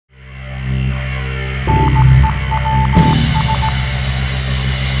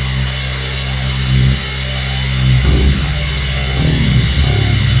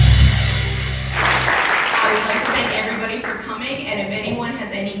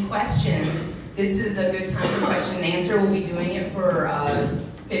questions, this is a good time for question and answer. We'll be doing it for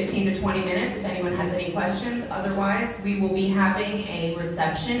 15 to 20 minutes if anyone has any questions. Otherwise, we will be having a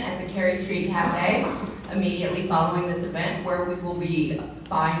reception at the Carey Street Cafe immediately following this event, where we will be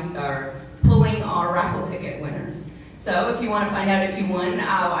pulling our raffle ticket winners. So if you want to find out if you won,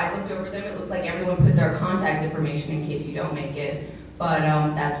 I looked over them. It looked like everyone put their contact information in case you don't make it. But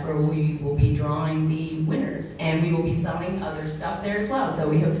that's where we will be drawing the winners. And we will be selling other stuff there as well. So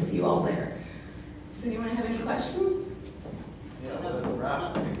we hope to see you all there. Does anyone have any questions? Yeah,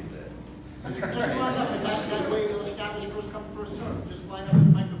 just line up in that way we'll establish first come, first serve. Just line up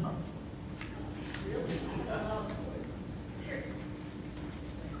in the microphone.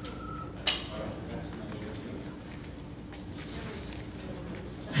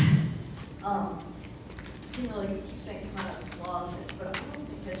 You know, you keep saying come out of the closet, but I don't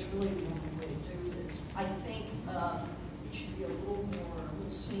think that's really the only way to do this. I think it should be a little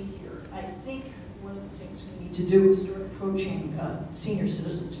sneakier. I think one of the things we need to do is start approaching senior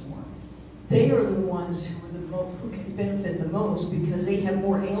citizens more. They are the ones who can benefit the most because they have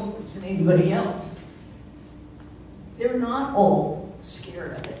more ailments than anybody else. They're not all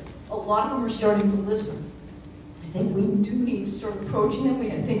scared of it. A lot of them are starting to listen. I think we do need to start approaching them.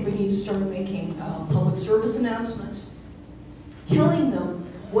 I think we need to start making public service announcements, telling them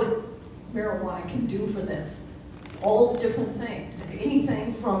what marijuana can do for them. All the different things.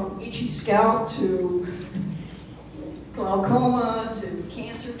 Anything from itchy scalp to glaucoma to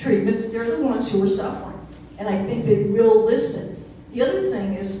cancer treatments, they're the ones who are suffering. And I think they will listen. The other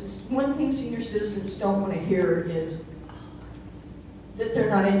thing is, one thing senior citizens don't want to hear is that they're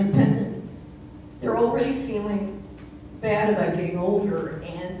not independent. They're already feeling bad about getting older,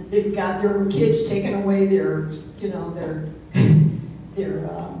 and they've got their kids taking away their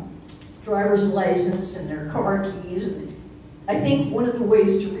driver's license and their car keys. I think one of the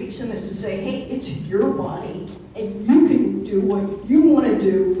ways to reach them is to say, hey, it's your body, and you can do what you want to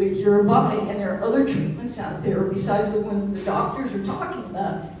do with your body, and there are other treatments out there besides the ones the doctors are talking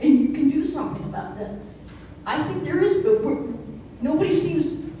about, and you can do something about that. I think there is, but nobody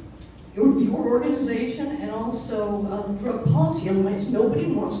seems, your organization and also the Drug Policy Alliance, nobody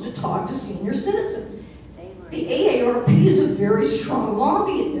wants to talk to senior citizens. The AARP is a very strong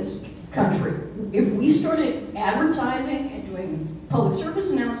lobby in this country. If we started advertising and doing public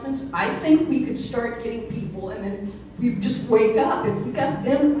service announcements, I think we could start getting people, and then we just wake up. If we got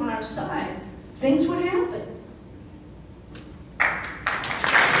them on our side, things would happen.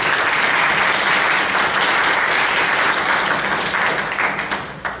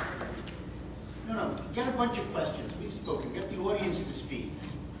 Get a bunch of questions. We've spoken. Get the audience to speak.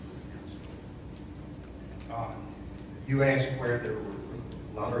 You asked where there were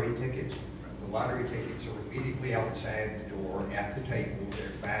lottery tickets. The lottery tickets are immediately outside the door at the table.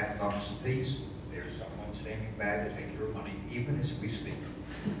 They're $5 a piece. There's someone standing by to take your money, even as we speak.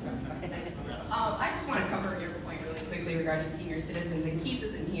 I just want to cover your point really quickly regarding senior citizens, and Keith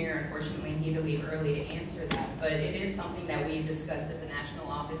isn't here. Unfortunately, he had to leave early to answer that, but it is something that we've discussed at the national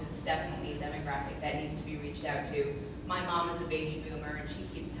office. It's definitely a demographic that needs to be reached out to. My mom is a baby boomer, and she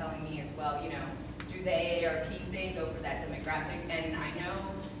keeps telling me as well, you know, do the AARP thing, go for that demographic, and I know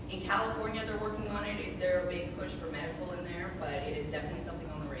in California they're working on it. They're a big push for medical in there, but it is definitely something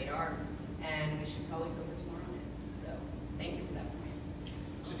on the radar, and we should probably focus more on it. So, thank you for that point.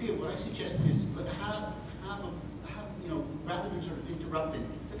 Sophia, what I suggest is rather than sort of interrupting,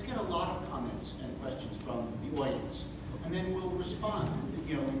 let's get a lot of comments and questions from the audience, and then we'll respond.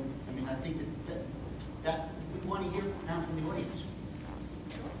 You know, I mean, I think that we want to hear now from the audience.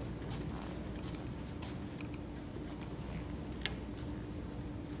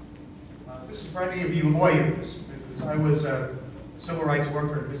 This is for any of you lawyers, because I was a civil rights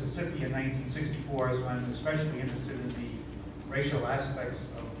worker in Mississippi in 1964, so I'm especially interested in the racial aspects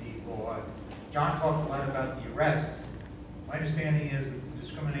of the law. John talked a lot about the arrests. My understanding is that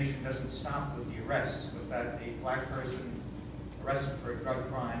discrimination doesn't stop with the arrests, but that a black person arrested for a drug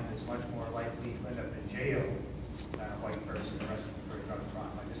crime is much more likely to end up in jail than a white person arrested for a drug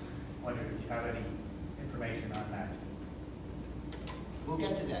crime. I just wondered if you have any information on that. We'll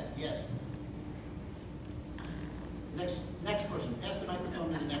get to that, yes. Next person. Pass the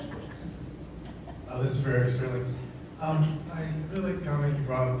microphone to the next person. This is for Eric Sterling. I really like the comment you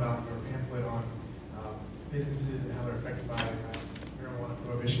brought up about your pamphlet on businesses and how they're affected by marijuana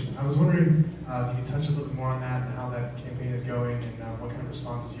prohibition. I was wondering if you could touch a little bit more on that and how that campaign is going, and what kind of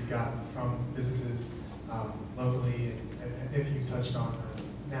responses you've gotten from businesses locally, and if you touched on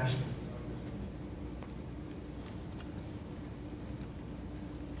nationally.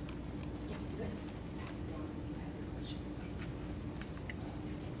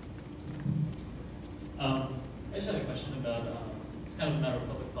 about, it's kind of a matter of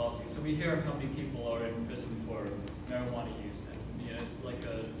public policy. So we hear how many people are in prison for marijuana use, and you know, it's like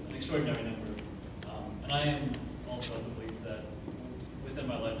an extraordinary number. And I am also of the belief that within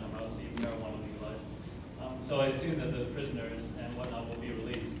my lifetime I will see marijuana legalized. So I assume that those prisoners and whatnot will be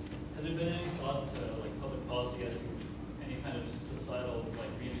released. Has there been any thought to like public policy as to any kind of societal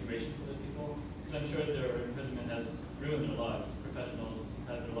like reintegration for those people? Because I'm sure their imprisonment has ruined their lives. Professionals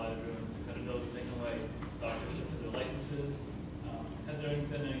had their lives ruined, credibility taken away, doctors stripped of their licenses. Has there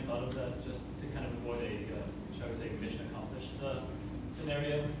been any thought of that, just to kind of avoid a, shall we say, mission accomplished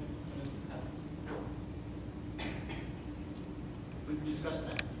scenario when it happens? We can discuss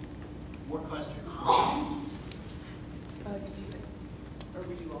that. More questions? Did you guys, or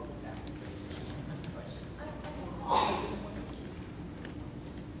were you all just asking for a question?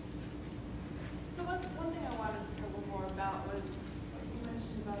 So one thing I wanted to hear a little more about was you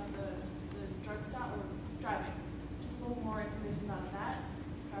mentioned about the drug stop or driving. Just a little more information about that,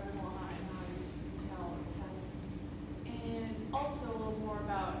 driving while high and how you can tell or test. And also a little more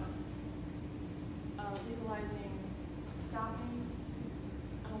about legalizing stopping.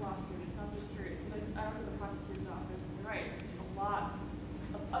 I'm a law student, so I'm just curious, because I work in the prosecutor's office, and you're right, there's a lot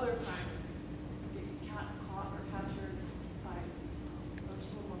of other crimes that you can't caught or captured by so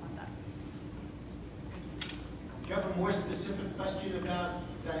just a little more about that. Do you have a more specific question about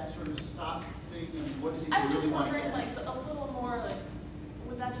that sort of stop thing, and what is it I'm you just really want to wondering, get? like, a little more, like,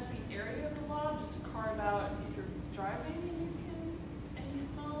 would that just be area of the law, just to carve out if you're driving and you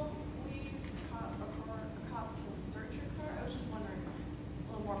smell weed, a cop can search your car? I was just wondering a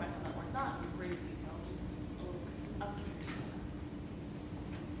little more about how that works. Not in great detail, just a little bit. I'm curious about that.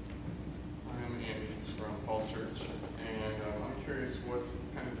 I'm Andy from Fall Church, and I'm curious what's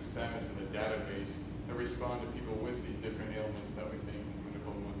kind of the status of the database that respond to people with these different ailments that we think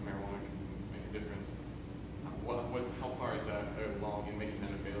medical marijuana can make a difference. How far is that along in making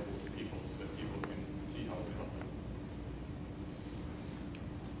that available to people so that people can see how to help them?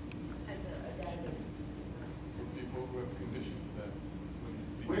 As a database. For people who have conditions that would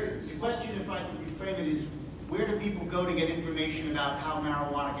be The question, if I can reframe it, is where do people go to get information about how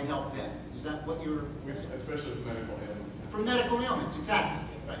marijuana can help them? Is that what you're... especially with medical ailments. For medical ailments, exactly.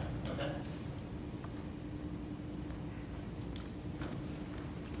 Right, okay.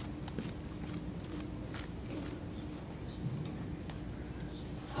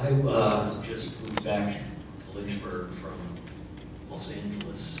 I just moved back to Lynchburg from Los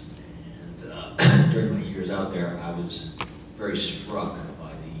Angeles, and during my years out there, I was very struck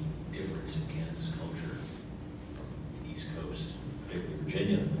by the difference in cannabis culture from the East Coast, particularly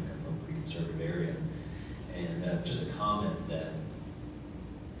Virginia, I come from a pretty conservative area. And just a comment that,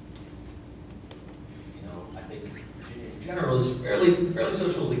 you know, I think Virginia in general is fairly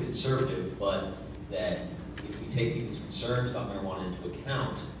socially conservative, but that if we take people's concerns about marijuana into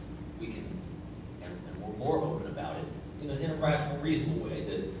account, we can, and we're more open about it in a rational, reasonable way,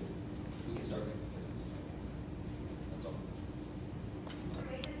 that we can start making a difference. That's all.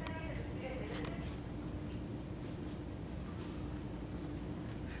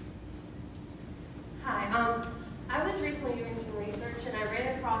 Hi, I was recently doing some research and I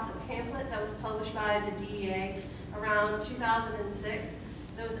ran across a pamphlet that was published by the DEA around 2006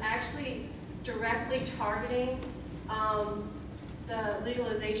 that was actually directly targeting the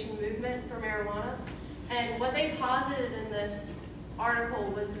legalization movement for marijuana. And what they posited in this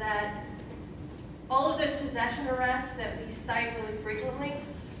article was that all of those possession arrests that we cite really frequently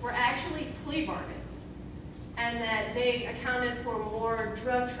were actually plea bargains, and that they accounted for more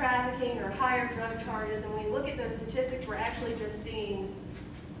drug trafficking or higher drug charges. And when we look at those statistics, we're actually just seeing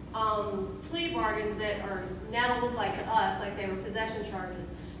plea bargains that are now look like to us like they were possession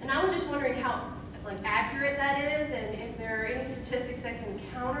charges. And I was just wondering how accurate that is, and if there are any statistics that can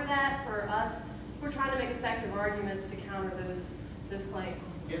counter that for us. We're trying to make effective arguments to counter those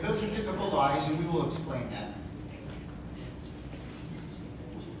claims. Yeah, those are typical lies, and we will explain that.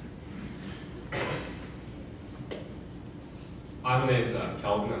 Hi, my name is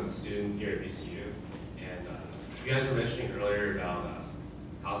Kelvin. I'm a student here at VCU. And you guys were mentioning earlier about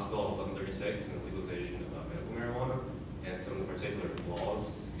House Bill 1136 and the legalization of medical marijuana and some of the particular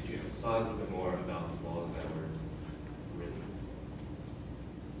flaws. Could you emphasize a little bit more about the flaws that were written?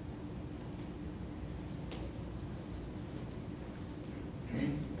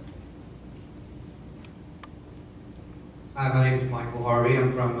 Hi, my name is Michael Harvey.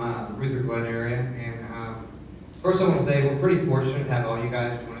 I'm from the Ruther Glen area, and first I want to say we're pretty fortunate to have all you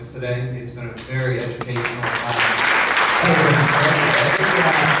guys join us today. It's been a very educational.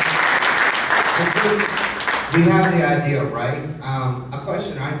 We have the idea right. A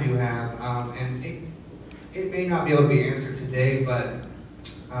question I do have, and it may not be able to be answered today, but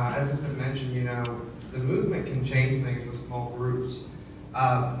as has been mentioned, you know, the movement can change things with small groups.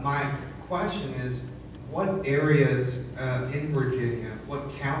 My question is, what areas in Virginia, what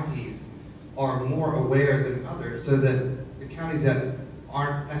counties are more aware than others, so that the counties that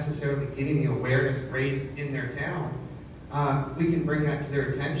aren't necessarily getting the awareness raised in their town, we can bring that to their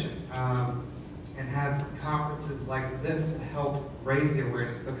attention and have conferences like this to help raise the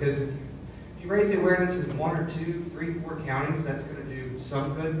awareness. Because if you raise the awareness in 1 or 2, 3, 4 counties, that's going to do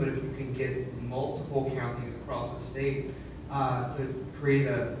some good. But if you can get multiple counties across the state to create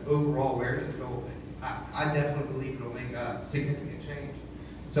an overall awareness goal, I definitely believe it'll make a significant change.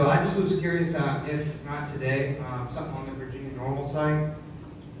 So I just was curious, if not today, something on the Virginia NORML site,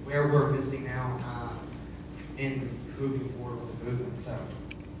 where we're missing now in moving forward with the movement. So,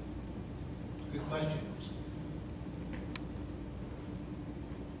 good question.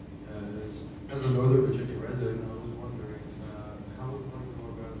 As a Northern Virginia resident, I was wondering how would one go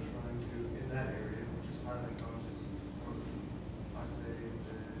about trying to, in that area, which is highly conscious, I'd say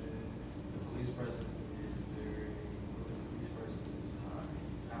the police presence is very, the police presence is high.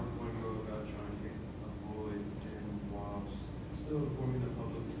 How would one go about trying to avoid and whilst still informing the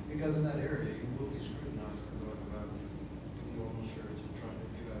public? Because in that area, you will be scrutinized for going about with normal shirts and trying to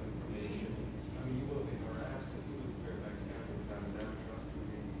give out information. I mean, you will be harassed if you live in Fairfax County without a doubt, trust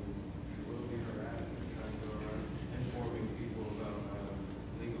me. You will be harassed if you're trying to go around informing people about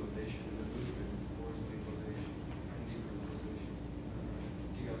legalization and the movement towards legalization and decriminalization.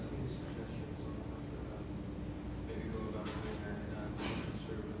 Do you guys have any suggestions on how to maybe go about doing that in a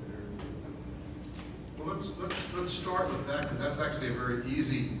conservative area? Well, let's start with that, because that's actually a very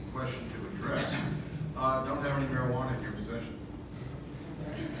easy question to address. Don't have any marijuana in your possession.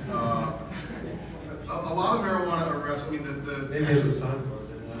 A lot of marijuana arrests, I mean, maybe as a sidebar,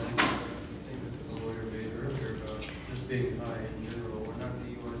 then I think that the lawyer made earlier about just being high in general, or not that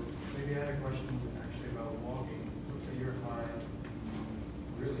you would, maybe I had a question actually about walking. Let's say you're high,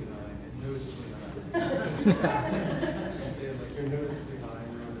 really high, and noticeably high. Let's say like you're noticeably high,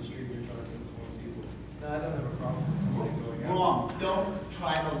 and you're on the street, and you're trying to inform people. No, I don't have a problem with somebody going out. Wrong. Don't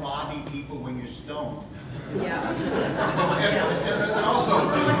try to lobby people when you're stoned. Yeah. And also,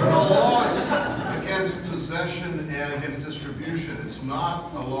 the law is against possession and against distribution. It's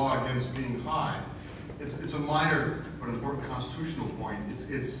not a law against being high. It's a minor but important constitutional point.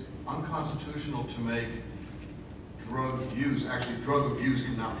 It's unconstitutional to make drug use, actually drug abuse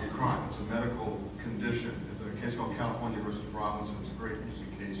cannot be a crime. It's a medical condition. It's a case called California versus Robinson. It's a great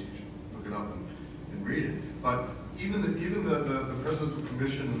interesting case. You should look it up and read it. But even the Presidential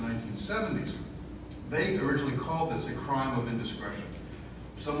Commission in the 1970s, they originally called this a crime of indiscretion.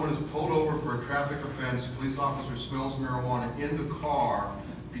 Someone is pulled over for a traffic offense, police officer smells marijuana in the car,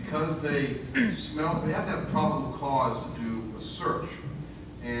 because they have to have probable cause to do a search.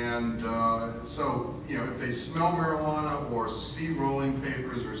 And so, you know, if they smell marijuana or see rolling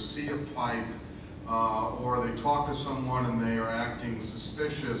papers or see a pipe, or they talk to someone and they are acting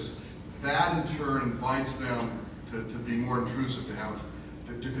suspicious, that in turn invites them to be more intrusive,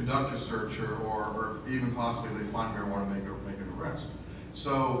 to conduct a search, or even possibly they find marijuana and make an arrest.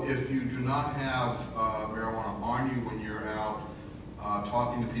 So if you do not have marijuana on you when you're out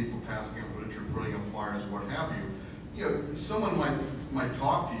talking to people, passing out literature, putting up flyers, what have you, you know, someone might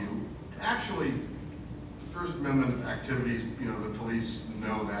talk to you. Actually, First Amendment activities, you know, the police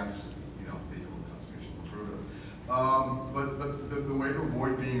know that's, you know, legal and constitutional primitive. But the way to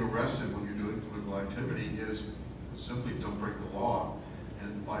avoid being arrested when you're doing political activity is simply don't break the law,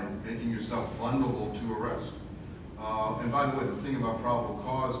 and by making yourself vulnerable to arrest. And by the way, the thing about probable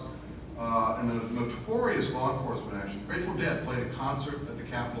cause, in a notorious law enforcement action, Grateful Dead played a concert at the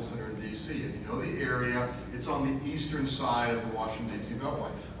Capitol Center in D.C. If you know the area, it's on the eastern side of the Washington, D.C.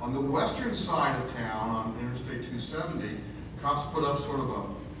 Beltway. On the western side of town, on Interstate 270, cops put up sort of a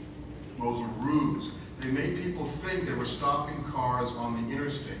ruse. They made people think they were stopping cars on the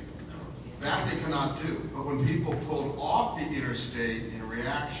interstate. That they cannot do. But when people pulled off the interstate in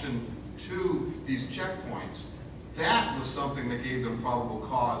reaction to these checkpoints, that was something that gave them probable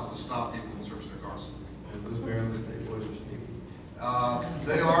cause to stop people and search their cars. And those Maryland State boys are sneaky.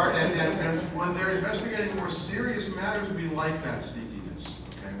 They are, and when they're investigating more serious matters, we like that sneakiness.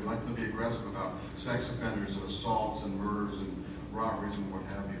 Okay, we like them to be aggressive about sex offenders and assaults and murders and robberies and what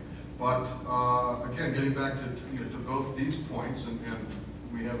have you. But again, getting back to both these points, and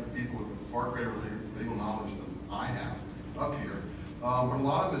we have people with far greater legal knowledge than I have up here. But a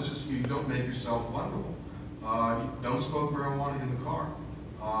lot of it's just you don't make yourself vulnerable. Don't smoke marijuana in the car.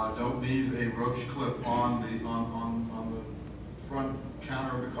 Don't leave a roach clip on the front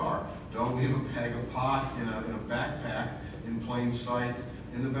counter of the car. Don't leave a bag of pot in a backpack in plain sight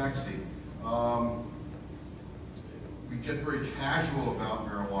in the back seat. We get very casual about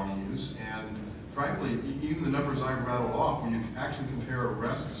marijuana use, and frankly, even the numbers I rattled off, when you actually compare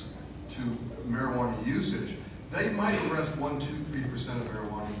arrests to marijuana usage, they might arrest 1, 2, 3% of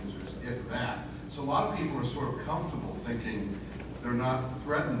marijuana users, if that. So a lot of people are sort of comfortable thinking they're not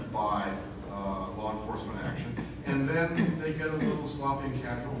threatened by law enforcement action, and then they get a little sloppy and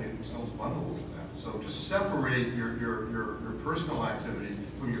casual and make themselves vulnerable to that. So just separate your personal activity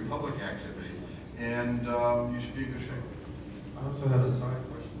from your public activity, and you should be in good shape. I also had a side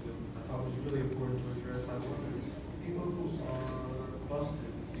question that I thought was really important to address. I wonder, people who are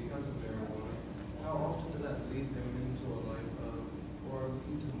busted because of marijuana, how often does that lead them into a life of, or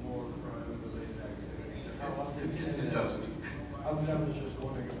lead to more crime-related activities? How often? It doesn't. I was just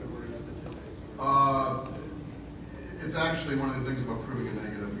wondering if there were any statistics. It's actually one of the things about proving a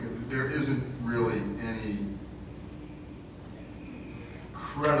negative. You know, there isn't really any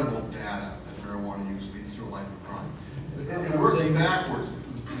credible data that marijuana use leads to a life of crime. It works backwards.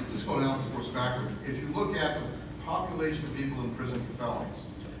 The statistical analysis works backwards. If you look at the population of people in prison for felonies,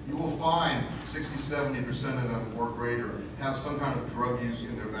 you will find 60–70% of them or greater have some kind of drug use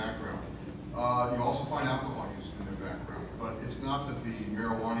in their background. You also find alcohol use in their background. But it's not that the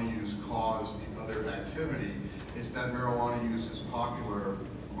marijuana use caused the other activity. It's that marijuana use is popular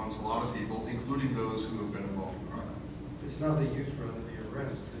amongst a lot of people, including those who have been involved in crime. It's not the use, rather the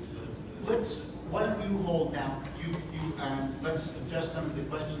arrest. Why don't you hold down, let's address some of the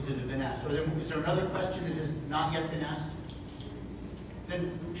questions that have been asked. Is there another question that has not yet been asked?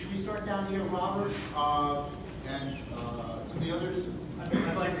 Then should we start down here, Robert, and some of the others?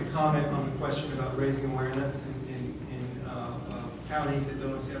 I'd like to comment on the question about raising awareness in counties that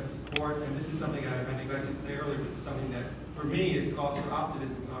don't have support. And this is something I neglected to say earlier, but it's something that, for me, is cause for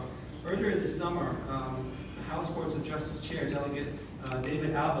optimism. Earlier this summer, the House Courts of Justice Chair, Delegate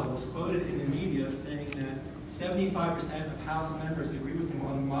David Alba, was quoted in the media saying that 75% of House members agree with him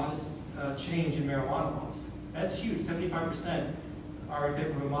on a modest change in marijuana laws. That's huge. 75% are in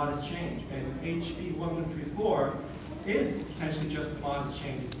favor of a modest change. And HB 1134 is potentially just a modest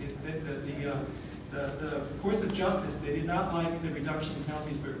change. The courts of justice, they did not like the reduction in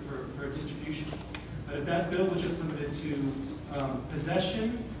penalties for distribution. But if that bill was just limited to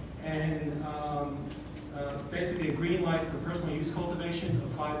possession and basically a green light for personal use cultivation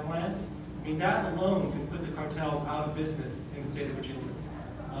of 5 plants, I mean, that alone could put the cartels out of business in the state of Virginia.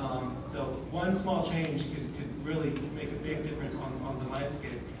 So one small change could really make a big difference on the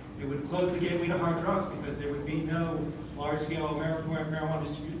landscape. It would close the gateway to hard drugs because there would be no large-scale marijuana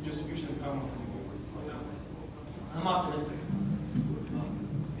distribution in Commonwealth anymore. So I'm optimistic.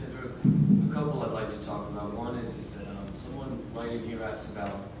 Yeah, there are a couple I'd like to talk about. One is that someone right in here asked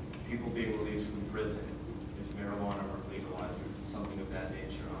about people being released from prison if marijuana were legalized or something of that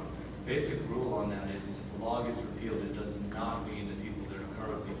nature. Basic rule on that is if a law gets repealed, it does not mean that people that are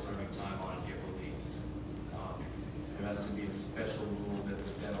currently serving time on it get released. There has to be a special rule that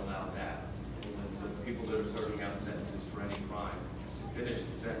would then allow that. So people that are serving out sentences for any crime finish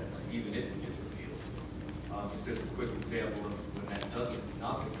the sentence even if it gets repealed. Just as a quick example of when that doesn't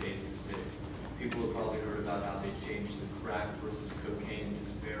not the case is that people have probably heard about how they changed the crack versus cocaine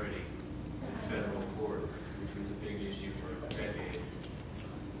disparity in federal court, which was a big issue for decades.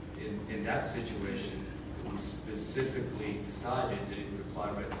 In that situation, we specifically decided that it would apply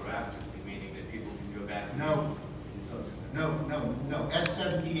retroactively, meaning that people can go back. No.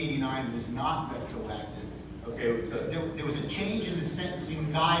 S-1789 was not retroactive. Okay. There was a change in the sentencing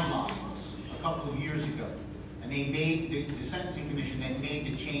guidelines a couple of years ago, and they made the Sentencing Commission then made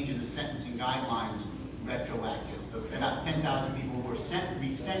the change in the sentencing guidelines retroactive. Okay. About 10,000 people were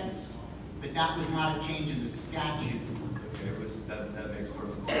resentenced, but that was not a change in the statute. That makes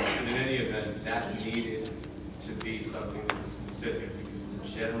perfect sense. But in any event, that needed to be something that was specific because the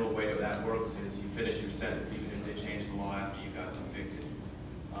general way that works is you finish your sentence even if they change the law after you got convicted.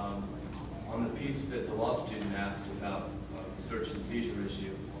 On the piece that the law student asked about the search and seizure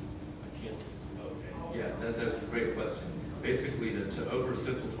issue, I can't, okay, yeah, that was a great question. Basically, to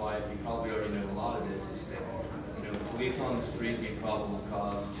oversimplify it, you probably already know a lot of this, is that police on the street need probable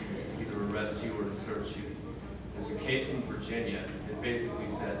cause to either arrest you or to search you. There's a case in Virginia that basically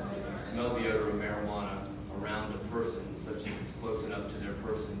says that if you smell the odor of marijuana around a person, such that it's close enough to their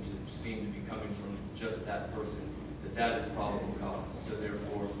person to seem to be coming from just that person, that is probable cause. So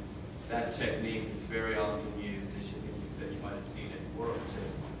therefore, that technique is very often used, as you said, you might have seen it work,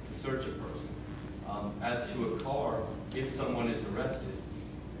 to search a person. As to a car, if someone is arrested,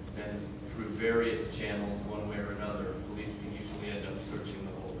 then through various channels, one way or another, police can usually end up searching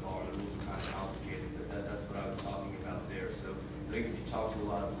the whole car. The rules are kind to a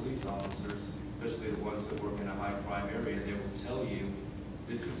lot of police officers, especially the ones that work in a high crime area, they will tell you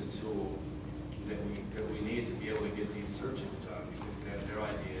this is a tool that we need to be able to get these searches done, because their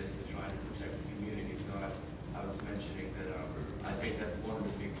idea is to try to protect the community. So I was mentioning that I think that's one of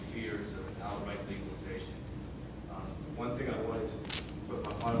the big fears of outright legalization. One thing I wanted to, but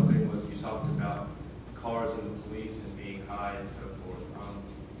my final thing was, you talked about cars and the police and being high and so forth.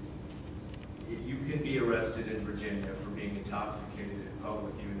 You can be arrested in Virginia for being intoxicated in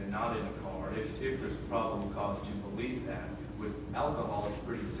public, even and not in a car, if there's probable cause to believe that. With alcohol, it's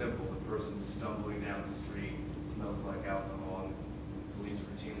pretty simple. The person's stumbling down the street, smells like alcohol, and police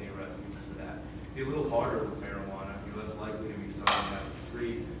routinely arrest people for that. It'd be a little harder with marijuana. You're less likely to be stumbling down the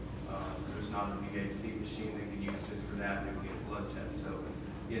street. There's not a VAC machine they can use just for that. They would get a blood test. So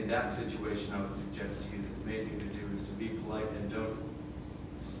in that situation, I would suggest to you that the main thing to do is to be polite and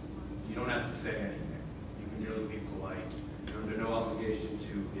you don't have to say anything. You can merely be polite. You're under no obligation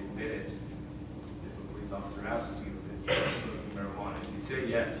to admit it. If a police officer asks you that you're smoking marijuana, if you say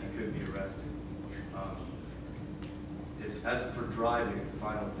yes, you could be arrested. As for driving, the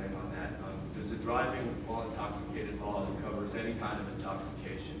final thing on that, there's a driving while intoxicated law that covers any kind of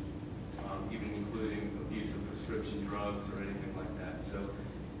intoxication, even including abuse of prescription drugs or anything like that. So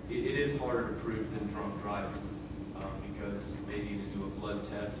it is harder to prove than drunk driving because they need to do a blood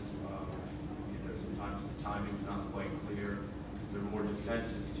test. Sometimes the timing's not quite clear. There are more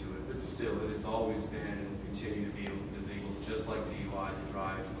defenses to it, but still, it has always been and will continue to be illegal, just like DUI, to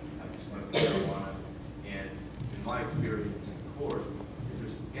drive after smoking marijuana. And in my experience in court, if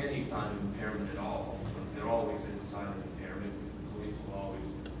there's any sign of impairment at all, there always is a sign of impairment, because the police will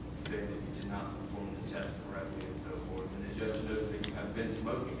always say that you did not perform the test correctly and so forth. And the judge knows that you have been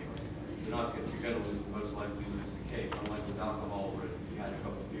smoking it. You're going to most likely lose the case, unlike with alcohol, where if you had a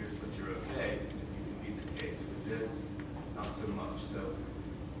couple of beers but you're okay, you can beat the case. With this, not so much. So,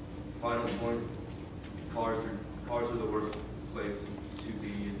 final point, cars are the worst place to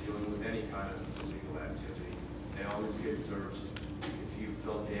be dealing with any kind of illegal activity. They always get searched. If you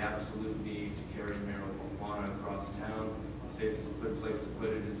felt the absolute need to carry marijuana across town, the safest place to put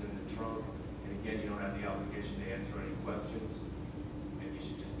it is in the trunk. And again, you don't have the obligation to answer any questions, and you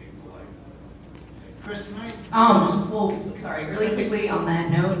should just be polite. Chris, can I? Well, sorry, really quickly on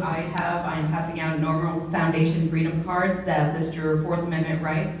that note, I'm passing out NORML Foundation Freedom Cards that list your Fourth Amendment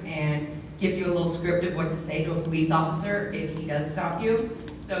rights and gives you a little script of what to say to a police officer if he does stop you.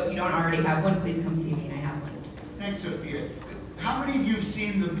 So if you don't already have one, please come see me and I have one. Thanks, Sophia. How many of you have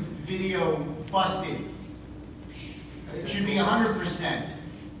seen the video Busted? It should be 100%.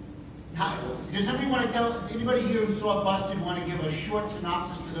 Does anybody want to tell, anybody here who saw Busted want to give a short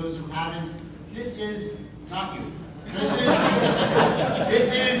synopsis to those who haven't? This is, not you, this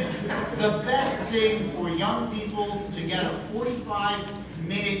is the best thing for young people to get a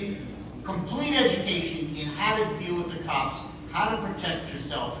 45-minute complete education in how to deal with the cops, how to protect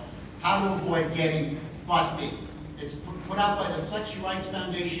yourself, how to avoid getting busted. It's put out by the Flex Your Rights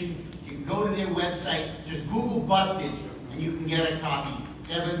Foundation. You can go to their website, just Google Busted, and you can get a copy.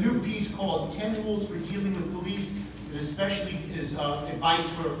 They have a new piece called 10 Rules for Dealing with Police that especially is advice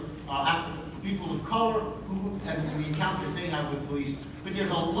for people of color and the encounters they have with police. But there's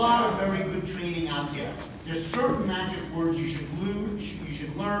a lot of very good training out there. There's certain magic words you should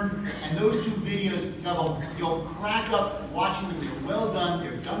learn, and those two videos, you'll crack up watching them. They're well done,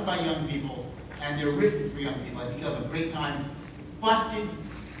 they're done by young people, and they're written for young people. I think you'll have a great time. Busted,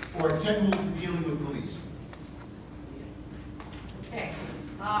 or 10 Rules for Dealing with Police. Okay,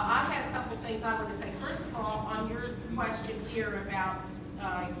 I had a couple things I wanted to say. First of all, on your question here about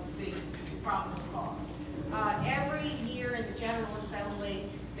the probable cause. Every year in the General Assembly,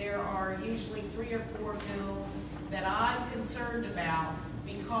 there are usually 3 or 4 bills that I'm concerned about,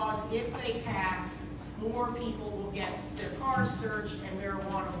 because if they pass, more people will get their cars searched and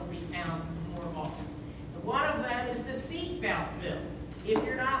marijuana will be found more often. And one of them is the seatbelt bill. If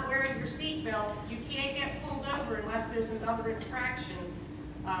you're not wearing your seatbelt, you can't get pulled over unless there's another infraction.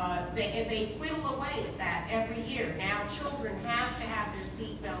 They whittle away at that every year. Now children have to have their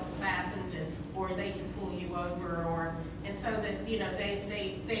seatbelts fastened, or they can pull you over, and so that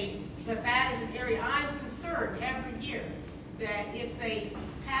that is an area I'm concerned every year, that if they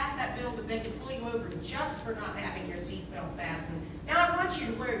pass that bill that they can pull you over just for not having your seatbelt fastened. Now I want you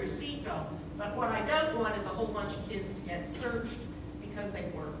to wear your seatbelt, but what I don't want is a whole bunch of kids to get searched because they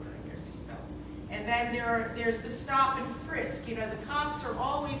weren't wearing their seatbelts. And then there's the stop and frisk. You know, the cops are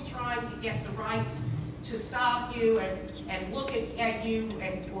always trying to get the rights to stop you and look at you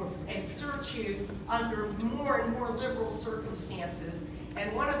and search you under more and more liberal circumstances.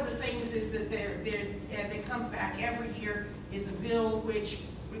 And one of the things is that that comes back every year is a bill which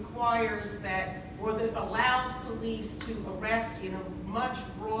requires that, or that allows police to arrest in a much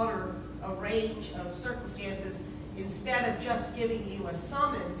broader range of circumstances, instead of just giving you a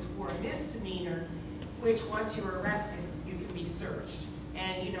summons for a misdemeanor, which once you're arrested, you can be searched.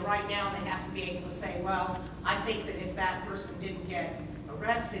 And you know, right now they have to be able to say, well, I think that if that person didn't get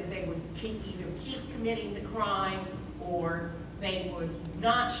arrested, they would either keep committing the crime, or they would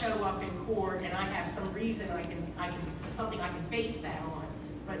not show up in court, and I have some reason something I can base that on.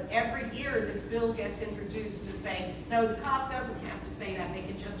 But every year this bill gets introduced to say, no, the cop doesn't have to say that, they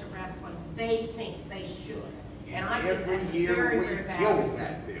can just arrest when they think they should. And I think that's a very, very bad kill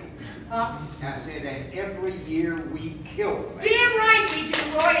that bill. I said that every year we kill that. Damn right we do,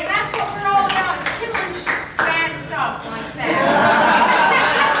 Roy, and that's what we're all about, is killing bad stuff like that.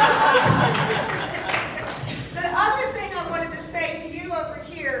 The other thing I wanted to say to you over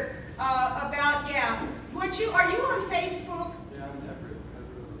here about, are you on Facebook? Yeah,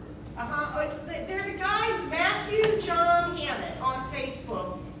 There's a guy, Matthew John Hammett, on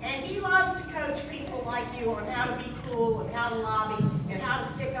Facebook, and he loves to coach people like you on how to be cool and how to lobby and how to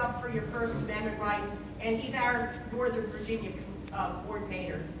stick up for your First Amendment rights, and he's our Northern Virginia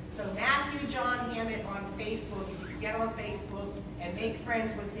coordinator. So Matthew John Hammett on Facebook, if you can get on Facebook and make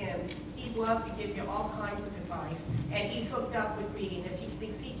friends with him, he'd love to give you all kinds of advice, and he's hooked up with me, and if he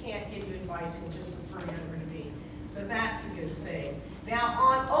thinks he can't give you advice, he'll just refer you over to me. So that's a good thing. Now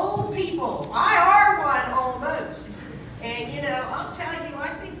on old people, I are one almost. And you know, I'll tell you, I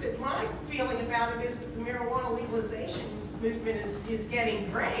think that my feeling about it is that the marijuana legalization movement is getting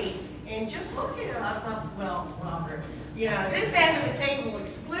great. And just looking at us up, well, Robert, you know, this end of the table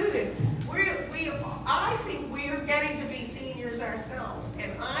excluded, I think we are getting to be seniors ourselves.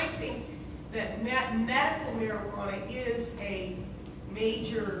 And I think that medical marijuana is a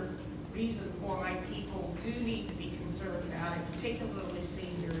major reason why people do need to be concerned about it, particularly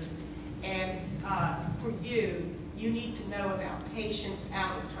seniors. And for you need to know about Patients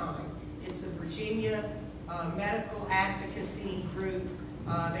Out of Time. It's a Virginia medical advocacy group.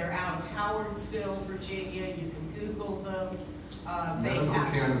 They're out of Howardsville, Virginia. You can Google them.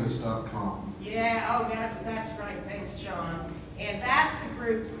 MedicalCannabis.com. Yeah, oh, that's right. Thanks, John. And that's a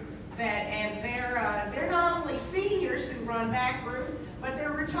group that, and they're not only seniors who run that group, but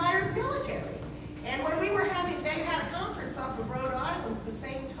they're retired military. And when we were having, they had a conference up in Rhode Island at the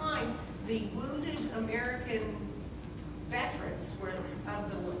same time, the Wounded American Veterans of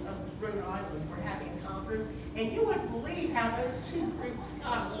Rhode Island were having a conference, and you wouldn't believe how those two groups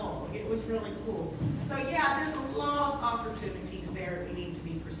got along. It was really cool. So yeah, there's a lot of opportunities there. We need to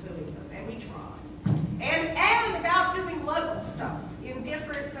be pursuing them, and we try. And about doing local stuff in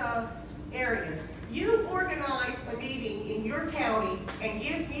different areas. You organize a meeting in your county and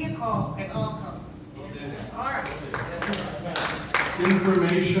give me a call, and I'll come. All right.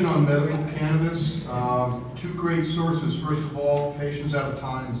 Information on medical cannabis. Two great sources. First of all, Patients Out of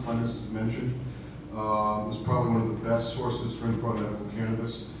Time, as Linus has mentioned, is probably one of the best sources for info on medical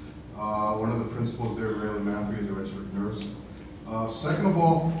cannabis. One of the principals there, Raylan Mathery, is a registered nurse. Second of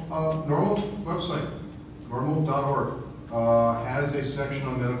all, NORML's website, norml.org, has a section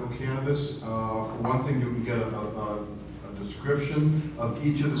on medical cannabis. For one thing, you can get a description of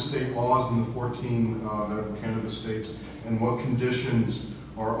each of the state laws in the 14 medical cannabis states and what conditions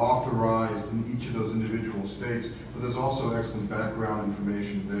are authorized in each of those individual states. But there's also excellent background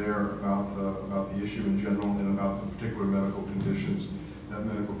information there about the issue in general and about the particular medical conditions that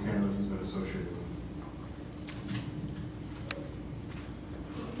medical cannabis has been associated with.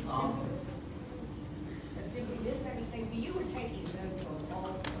 Did we miss anything? You were taking notes on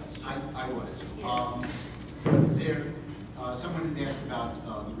all the questions. I was. Yeah. Someone had asked about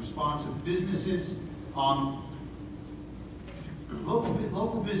the response of businesses.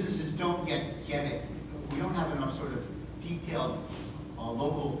 Local businesses don't get it. We don't have enough sort of detailed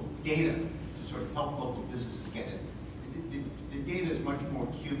local data to sort of help local businesses get it. The data is much more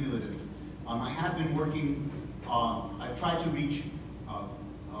cumulative. I have been working, I've tried to reach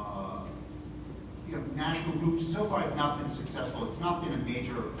national groups. So far I've not been successful. It's not been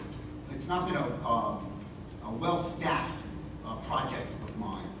a well-staffed project of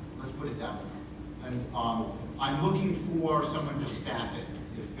mine. Let's put it that way. And I'm looking for someone to staff it.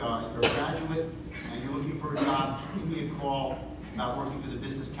 If you're a graduate and you're looking for a job, give me a call about working for the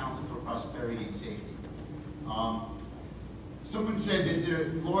Business Council for Prosperity and Safety. Someone said that there are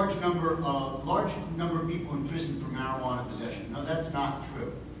a large number of people in prison for marijuana possession. No, that's not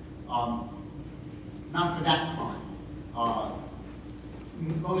true. not for that crime.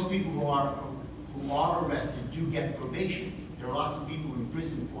 Most people who are arrested do get probation. There are lots of people in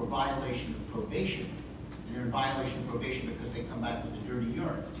prison for violation of probation, and they're in violation of probation because they come back with a dirty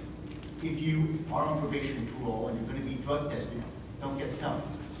urine. If you are on probation and parole and you're going to be drug tested, don't get stoned.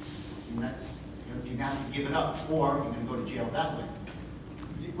 And that's, you have to give it up, or you're going to go to jail that way.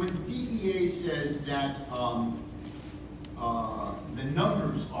 When DEA says that the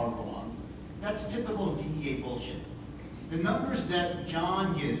numbers are wrong, that's typical DEA bullshit. The numbers that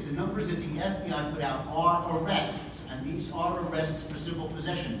John gives, the numbers that the FBI put out are arrests, and these are arrests for civil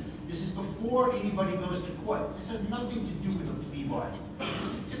possession. This is before anybody goes to court. This has nothing to do with a plea bargain.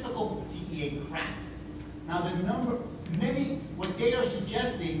 This is typical DEA crap. Now the number, what they are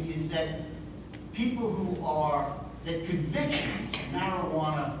suggesting is that people who are, that convictions,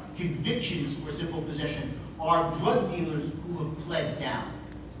 marijuana convictions for civil possession are drug dealers who have pled down.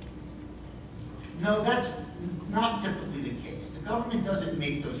 No, that's not typically the case. The government doesn't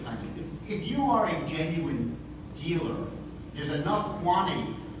make those kinds of, if you are a genuine dealer, there's enough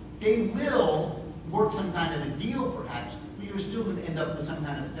quantity, they will work some kind of a deal perhaps, but you're still going to end up with some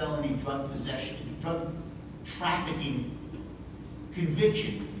kind of felony drug possession, drug trafficking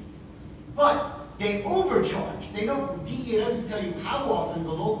conviction. But they overcharge. They don't, DEA doesn't tell you how often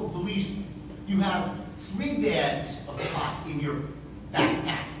the local police, you have 3 bags of pot in your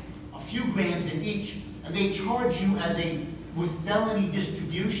backpack, a few grams in each, and they charge you with felony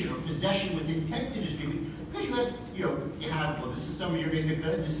distribution or possession with intent to distribute, because you have, well, this is some of your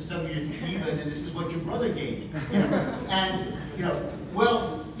indica, and this is some of your tequila, and then this is what your brother gave you. And,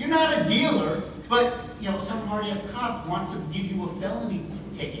 well, you're not a dealer, but, some hard-ass cop wants to give you a felony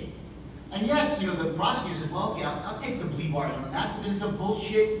ticket. And yes, the prosecutor says, well, okay, I'll take the plea bargain on that, because it's a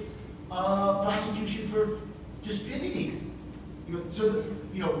bullshit prosecution for distributing. So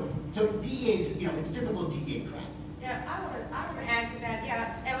DEA's, it's typical DEA crap. Yeah, I want to add to that,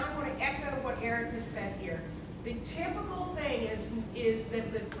 yeah, and I want to echo what Eric has said here. The typical thing is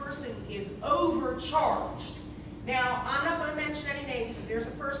that the person is overcharged. Now, I'm not going to mention any names, but there's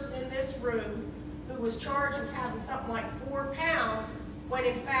a person in this room who was charged with having something like 4 pounds, when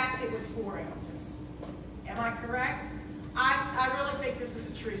in fact it was 4 ounces. Am I correct? I really think this is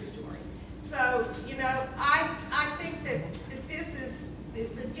a true story. So, I think that this is the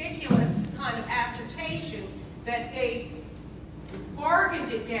ridiculous kind of assertion that they've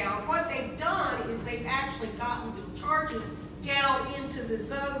bargained it down. What they've done is they've actually gotten the charges down into the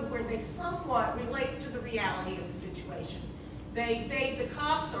zone where they somewhat relate to the reality of the situation. The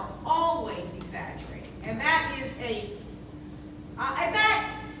cops are always exaggerating, and that is okay,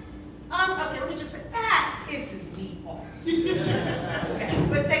 let me just say, that pisses me off. Okay,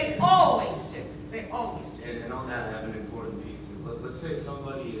 but they always do. They always do. And on that, I have an important piece. Let's say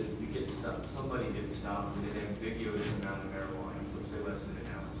somebody gets stopped with an ambiguous amount of marijuana, let's say less than an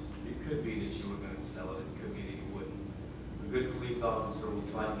ounce. It could be that you were going to sell it. It could be that you wouldn't. A good police officer will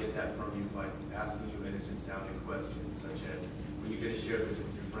try to get that from you by asking you innocent-sounding questions, such as, "Were you going to share this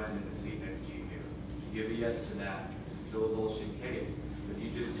with your friend in the seat next to you here?" If you give a yes to that, it's still a bullshit case, but you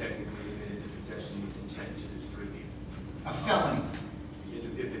just technically admitted to possession with intent to distribute. A felony.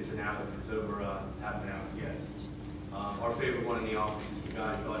 If it's over half an ounce, yes. Our favorite one in the office is the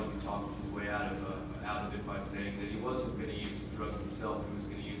guy who thought he could talk his way out of it by saying that he wasn't going to use the drugs himself; he was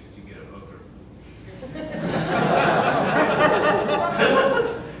going to use it to get a hooker.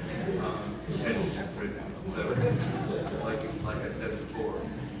 Intent to distribute. So, like I said before,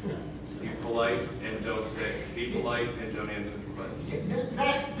 be polite and don't say. Be polite and don't answer the question.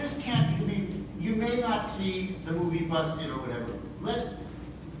 This can't be. I mean, you may not see the movie Busted or whatever.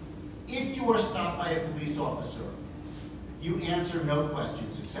 If you are stopped by a police officer, you answer no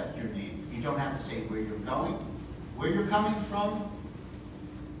questions except your name. You don't have to say where you're going, where you're coming from.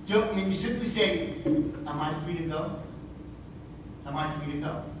 And you simply say, am I free to go? Am I free to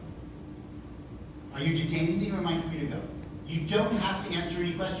go? Are you detaining me or am I free to go? You don't have to answer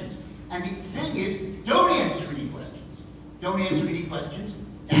any questions. And the thing is, don't answer any questions. Don't answer any questions.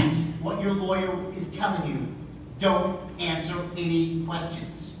 That's what your lawyer is telling you. Don't answer any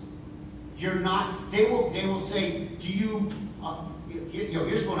questions. You're not, they will say, do you,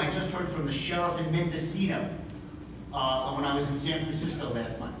 here's one I just heard from the sheriff in Mendocino when I was in San Francisco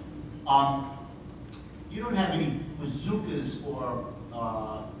last month. You don't have any bazookas or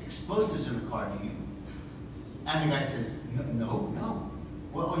explosives in the car, do you? And the guy says, no.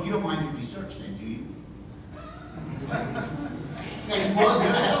 Well, you don't mind if we search then, do you? Well,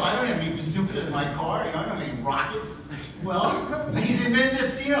 I don't have any bazooka in my car. I don't have any rockets. Well, he's in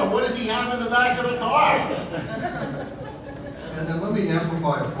Mendocino. What does he have in the back of the car? And let me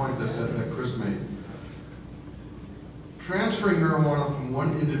amplify a point that Chris made. transferring marijuana from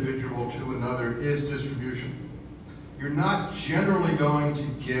one individual to another is distribution. You're not generally going to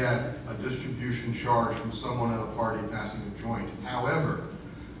get a distribution charge from someone at a party passing a joint. However,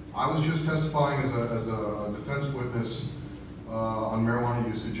 I was just testifying as a defense witness on marijuana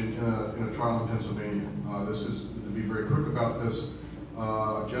usage in a trial in Pennsylvania. This is, to be very quick about this,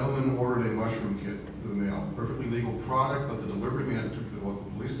 a gentleman ordered a mushroom kit through the mail. Perfectly legal product, but the delivery man took it to the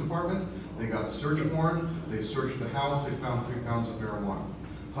local police department. They got a search warrant. They searched the house. They found 3 pounds of marijuana.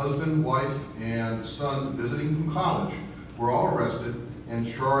 Husband, wife, and son visiting from college were all arrested and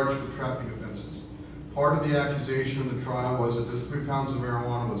charged with trafficking offenses. Part of the accusation in the trial was that this 3 pounds of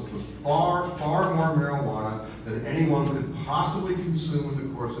marijuana was far, far more marijuana than anyone could possibly consume in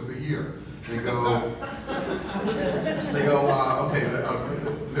the course of a year. They go, okay,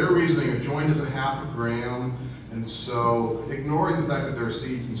 their reasoning, a joint is a half a gram, and so ignoring the fact that there are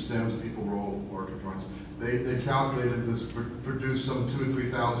seeds and stems, people roll larger joints, they calculated this produced some 2,000 or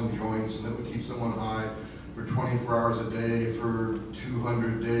 3,000 joints, and that would keep someone high for 24 hours a day for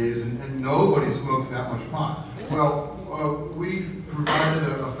 200 days, and nobody smokes that much pot. Well, we provided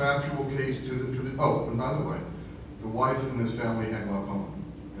a factual case to the, oh, and by the way, the wife in this family had glaucoma,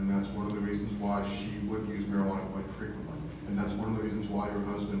 and that's one of the reasons why she would use marijuana quite frequently, and that's one of the reasons why her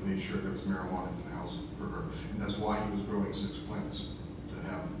husband made sure there was marijuana in the house for her, and that's why he was growing 6 plants to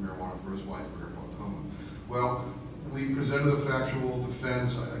have marijuana for his wife for her glaucoma. Well, we presented a factual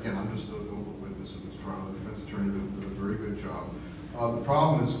defense. Again, I'm just a witness in this trial. The defense attorney did a very good job. The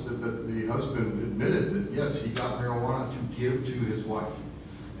problem is that the husband admitted that, yes, he got marijuana to give to his wife.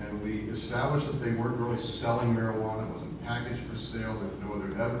 And we established that they weren't really selling marijuana. It wasn't packaged for sale. There's no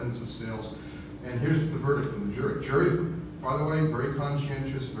other evidence of sales. And here's the verdict from the jury. Jury, by the way, very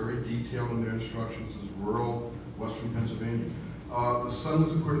conscientious, very detailed in their instructions. This is rural Western Pennsylvania. The son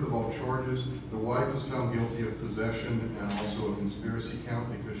was acquitted of all charges. The wife was found guilty of possession and also a conspiracy count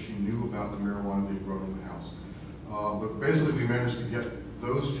because she knew about the marijuana being grown in the house. But basically, we managed to get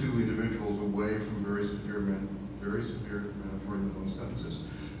those 2 individuals away from very severe mandatory minimum sentences.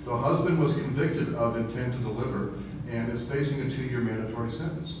 The husband was convicted of intent to deliver and is facing a 2-year mandatory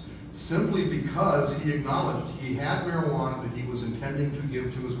sentence, simply because he acknowledged he had marijuana that he was intending to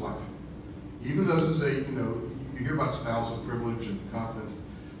give to his wife. Even though this is a, you hear about spousal privilege and confidence,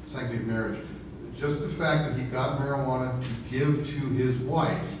 sanctity of marriage. Just the fact that he got marijuana to give to his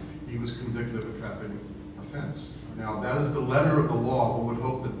wife, he was convicted of a trafficking offense. Now, that is the letter of the law. One would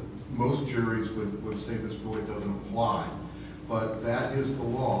hope that most juries would say this really doesn't apply. But that is the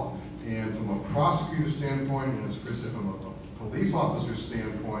law. And from a prosecutor standpoint, and as Chris said, from a police officer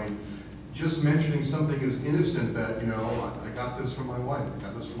standpoint, just mentioning something as innocent that, I got this from my wife, I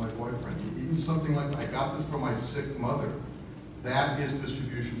got this from my boyfriend, even something like, I got this from my sick mother, that is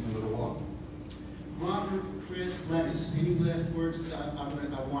distribution under the law. Robert, Chris, Lennis, any last words? I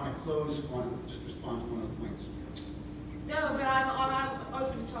want to close on, just respond to one of the points. No, but I'm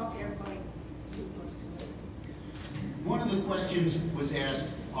open to talk to everybody who wants to. One of the questions was asked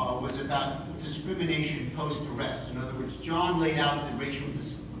was about discrimination post-arrest. In other words, John laid out the racial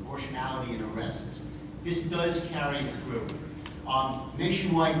proportionality in arrests. This does carry through.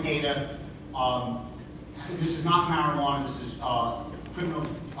 Nationwide data, this is not marijuana, this is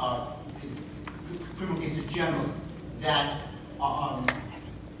criminal cases generally, that,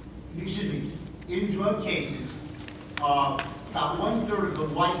 in drug cases, about 1/3 of the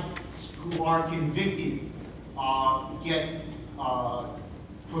whites who are convicted get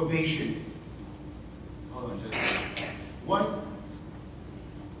probation. Hold on a second.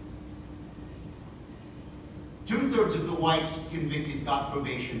 2/3 of the whites convicted got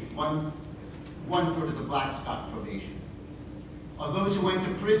probation. 1/3 of the blacks got probation. Of those who went to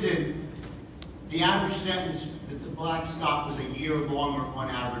prison, the average sentence that the blacks got was a year longer on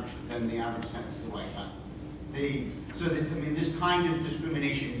average than the average sentence the white got. This kind of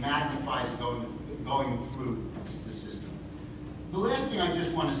discrimination magnifies going through the system. The last thing I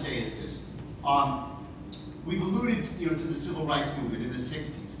just want to say is this. We've alluded to the civil rights movement in the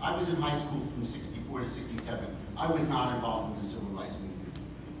 60s. I was in high school from 64 to 67. I was not involved in the civil rights movement.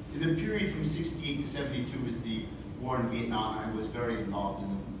 In the period from 68 to 72 was the war in Vietnam, and I was very involved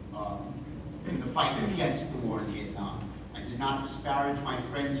in the fight against the war in Vietnam. I did not disparage my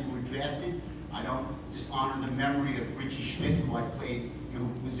friends who were drafted. I don't dishonor the memory of Richie Schmidt, who I played, who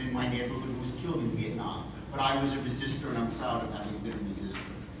was in my neighborhood, who was killed in Vietnam. But I was a resistor, and I'm proud of having been a resistor.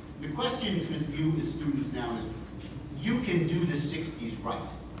 The question for you as students now is, you can do the 60s right.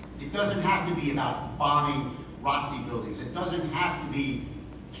 It doesn't have to be about bombing ROTC buildings. It doesn't have to be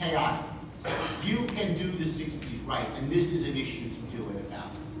chaotic. You can do the 60s right, and this is an issue to do it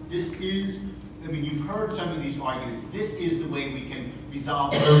about. This is I mean, you've heard some of these arguments. This is the way we can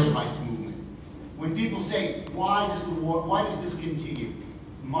resolve the civil rights movement. When people say, why does this continue?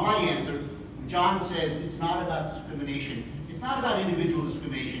 My answer, John says it's not about discrimination. It's not about individual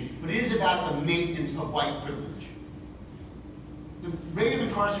discrimination, but it is about the maintenance of white privilege. The rate of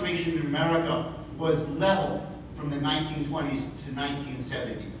incarceration in America was level from the 1920s to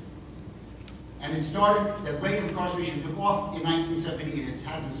 1970. And it started, the rate of incarceration took off in 1970 and it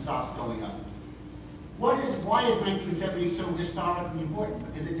hasn't stopped going up. Why is 1970 so historically important?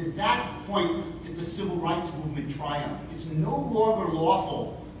 Because it is that point that the civil rights movement triumphed. It's no longer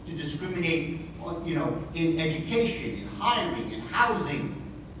lawful to discriminate, you know, in education, in hiring, in housing,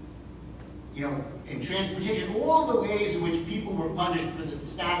 you know, in transportation, all the ways in which people were punished for the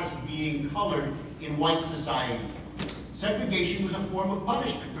status of being colored in white society. Segregation was a form of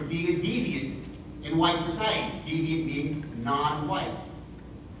punishment for being a deviant in white society, deviant being non-white.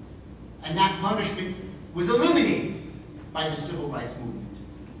 And that punishment was eliminated by the civil rights movement.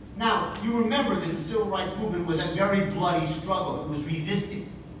 Now, you remember that the civil rights movement was a very bloody struggle. It was resisted.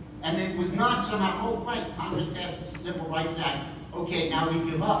 And it was not somehow, oh, right, Congress passed the Civil Rights Act. Okay, now we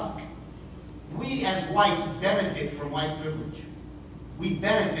give up. We as whites benefit from white privilege. We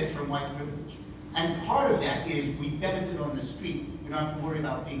benefit from white privilege. And part of that is we benefit on the street. We don't have to worry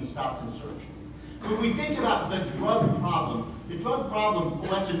about being stopped and searched. When we think about the drug problem,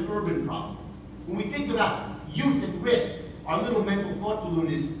 well, that's an urban problem. When we think about youth at risk, our little mental thought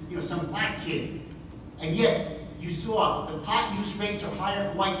balloon is, you know, some black kid. And yet, you saw the pot use rates are higher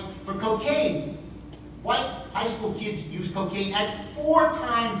for whites for cocaine. White high school kids use cocaine at 4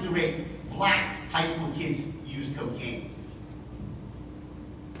 times the rate black high school kids use cocaine.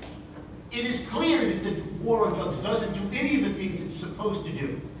 It is clear that the war on drugs doesn't do any of the things it's supposed to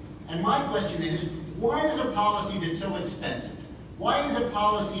do. And my question then is, why is a policy that's so expensive? Why is a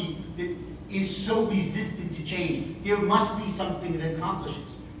policy that is so resistant to change? There must be something that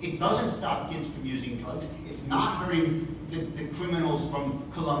accomplishes. It doesn't stop kids from using drugs. It's not hurting the criminals from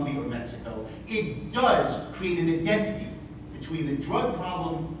Colombia or Mexico. It does create an identity between the drug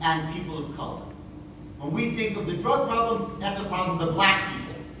problem and people of color. When we think of the drug problem, that's a problem of the black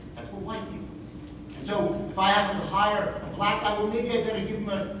people. That's what white people. And so if I have to hire a black guy, well, maybe I better give him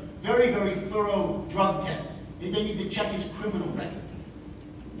a very, very thorough drug test. Maybe I need to check his criminal record.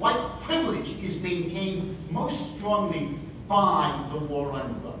 White privilege is maintained most strongly by the war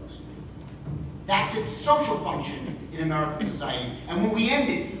on drugs. That's its social function in American society. And when we end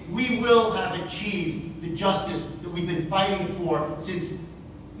it, we will have achieved the justice that we've been fighting for since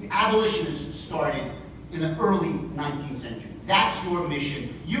the abolitionists started in the early 19th century. That's your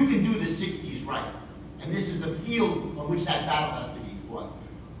mission. You can do the 60s right. And this is the field on which that battle has to be fought.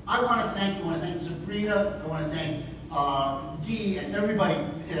 I want to thank Sabrina, I want to thank Dee and everybody,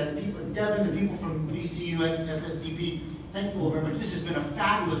 Devin, the people from VCU, SSDP. Thank you all very much. This has been a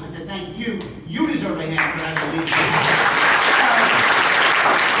fabulous, and to thank you. You deserve a hand for having leadership.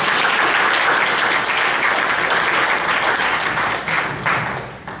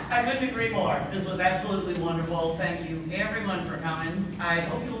 I couldn't agree more. This was absolutely wonderful. Thank you, everyone, for coming. I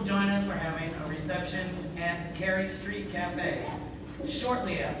hope you will join us. We're having a reception at the Cary Street Cafe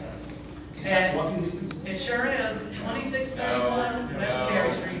shortly after. Is that walking distance? It sure is. 2631 West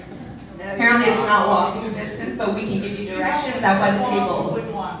Cary Street. Apparently it's not walking distance, but we can give you directions out by the table.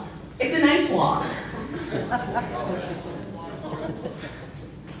 Wouldn't want to. It's a nice walk.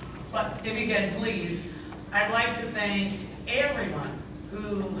 But if you can, please, I'd like to thank everyone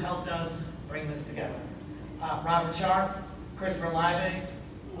who helped us bring this together. Robert Sharp, Christopher Live,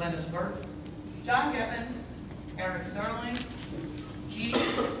 Linda Burke, John Gibbon, Eric Sterling, Keith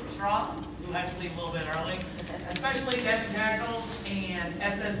Schropp, who had to leave a little bit early, especially Deputy Tackle and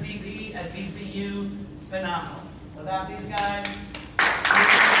SSDP at VCU, phenomenal. Without these guys,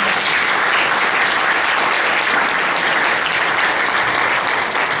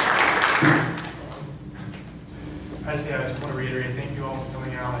 I just want to reiterate, thank you all for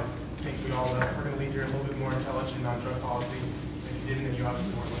coming out. I think we all are going to leave here a little bit more intelligent on drug policy. If you didn't, then you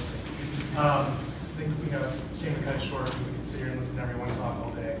obviously weren't listening. I think we got a shame to cut it short. We could sit here and listen to everyone talk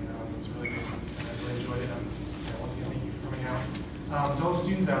all day. It was really good. I really enjoyed it. Once again, thank you for coming out. To all the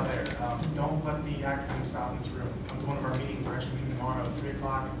students out there, don't let the academics stop in this room. Come to one of our meetings. We're actually meeting tomorrow at 3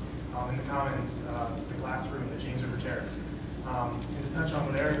 o'clock in the Commons, the glass room at James River Terrace. And to touch on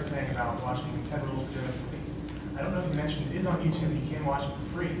what Eric was saying about watching 10 Rules for Doing Police. I don't know if you mentioned, it is on YouTube and you can watch it for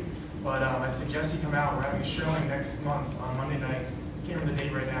free. But I suggest you come out. We're having a showing next month on Monday night. I can't remember the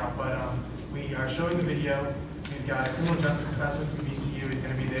date right now, but we are showing the video. We've got a criminal justice professor from VCU. He's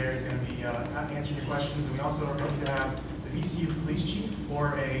going to be there. He's going to be answering your questions. And we also are going to have the VCU police chief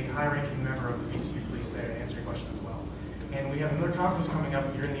or a high-ranking member of the VCU police there to answer your questions as well. And we have another conference coming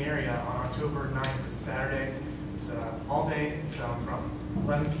up here in the area on October 9th, this Saturday. It's all day. It's from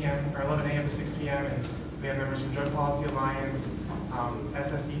 11 p.m. or 11 a.m. to 6 p.m. And we have members from Drug Policy Alliance,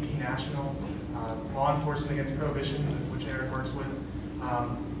 SSDP National, Law Enforcement Against Prohibition, which Eric works with,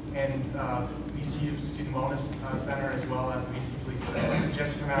 and VCU Student Wellness Center, as well as the VCU Police. So I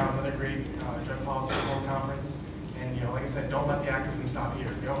suggest you come out on another great drug policy reform conference. And like I said, don't let the activism stop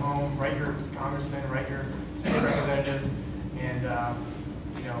here. Go home, write your congressman, write your state representative, and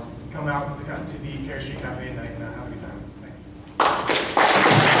come out to the Carey Street Cafe at night and have a